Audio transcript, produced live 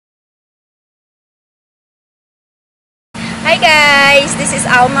Hi guys, this is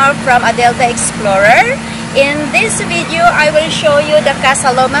Alma from Adelta Explorer. In this video, I will show you the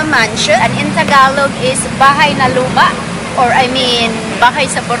Casa Loma mansion, and in Tagalog is Bahay na Lupa, or I mean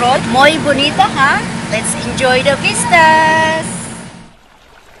Bahay sa Burol. Muy bonita, ha? Let's enjoy the vistas.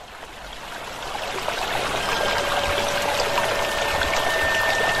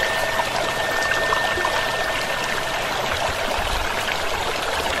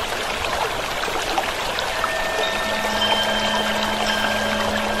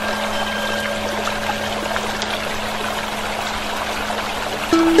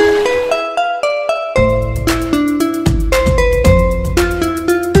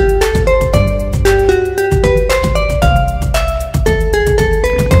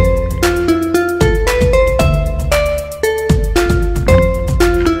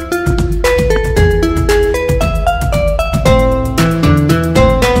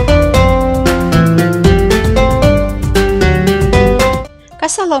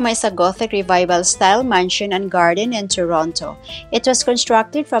 Casa Loma is a Gothic Revival-style mansion and garden in Toronto. It was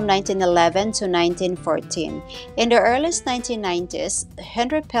constructed from 1911 to 1914. In the earliest 1990s,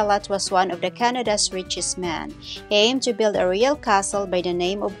 Henry Pellat was one of Canada's richest men. He aimed to build a real castle by the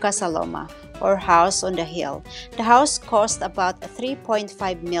name of Casa Loma, or House on the Hill. The house cost about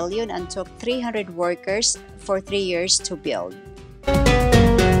 $3.5 million and took 300 workers for 3 years to build.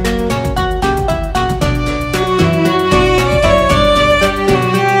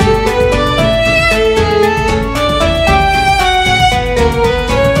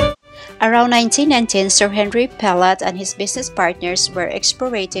 Around 1919, Sir Henry Pellat and his business partners were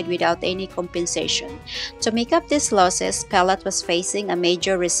expropriated without any compensation. To make up these losses, Pellat was facing a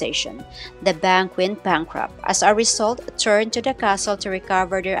major recession. The bank went bankrupt. As a result, turned to the castle to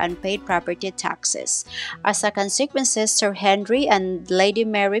recover their unpaid property taxes. As a consequence, Sir Henry and Lady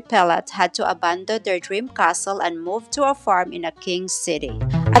Mary Pellat had to abandon their dream castle and move to a farm in a king's city.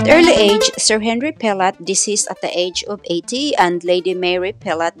 At early age, Sir Henry Pellat deceased at the age of 80 and Lady Mary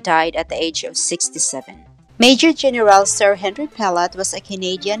Pellat died at the age of 67. Major General Sir Henry Pellat was a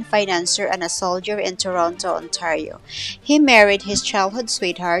Canadian financier and a soldier in Toronto, Ontario. He married his childhood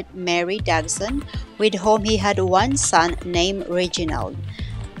sweetheart, Mary Dagson, with whom he had one son named Reginald.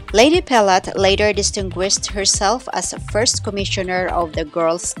 Lady Pellat later distinguished herself as first commissioner of the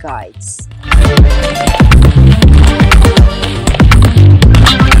Girls' Guides.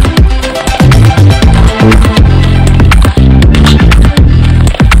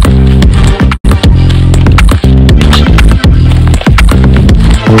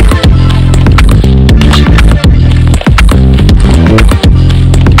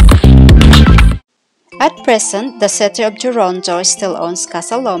 At present, the City of Toronto still owns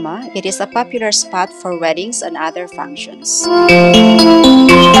Casa Loma. It is a popular spot for weddings and other functions.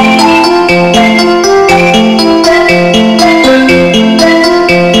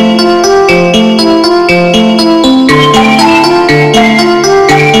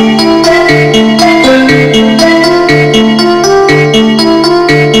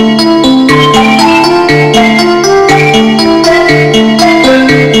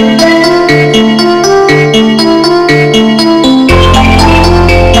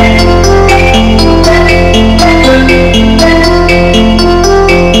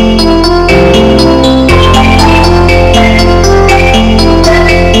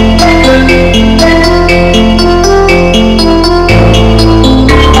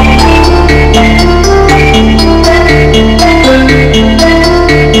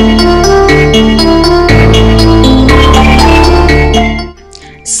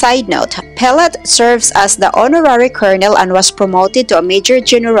 Side note, Pellat serves as the honorary colonel and was promoted to a major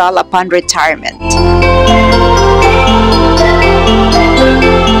general upon retirement.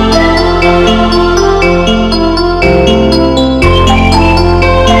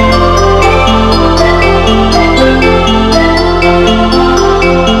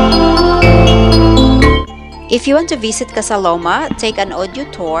 If you want to visit Casa Loma, take an audio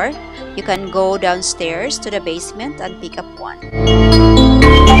tour. You can go downstairs to the basement and pick up one.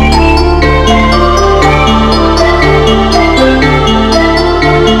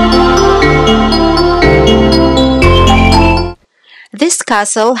 This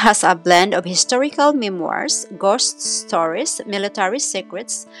castle has a blend of historical memoirs, ghost stories, military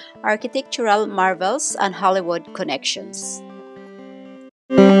secrets, architectural marvels, and Hollywood connections.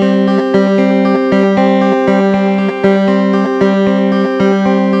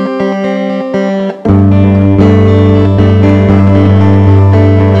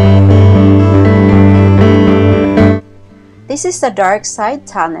 This is is the Dark Side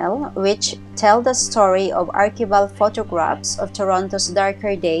Tunnel, which tell the story of archival photographs of Toronto's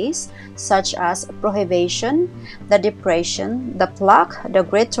darker days, such as Prohibition, the Depression, the Plague, the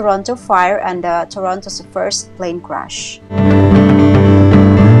Great Toronto Fire, and the Toronto's first plane crash.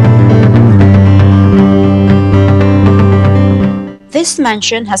 This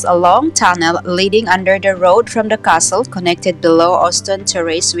mansion has a long tunnel leading under the road from the castle, connected below Austin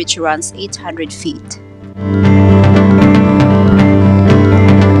Terrace, which runs 800 feet.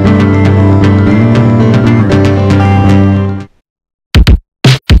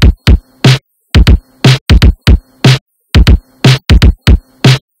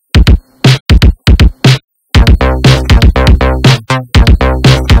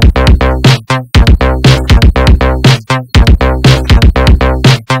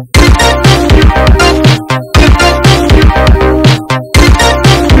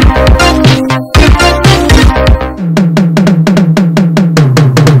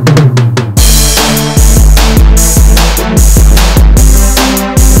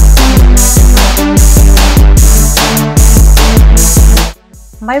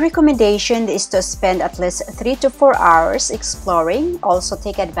 My recommendation is to spend at least 3 to 4 hours exploring. Also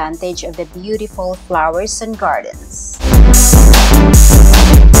take advantage of the beautiful flowers and gardens.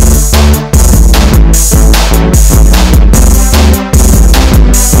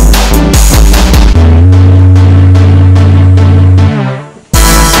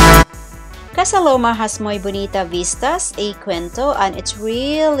 Casa Loma has muy bonita vistas, a cuento, and it's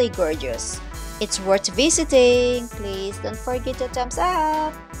really gorgeous. It's worth visiting. Please don't forget to thumbs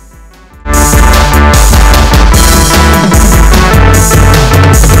up.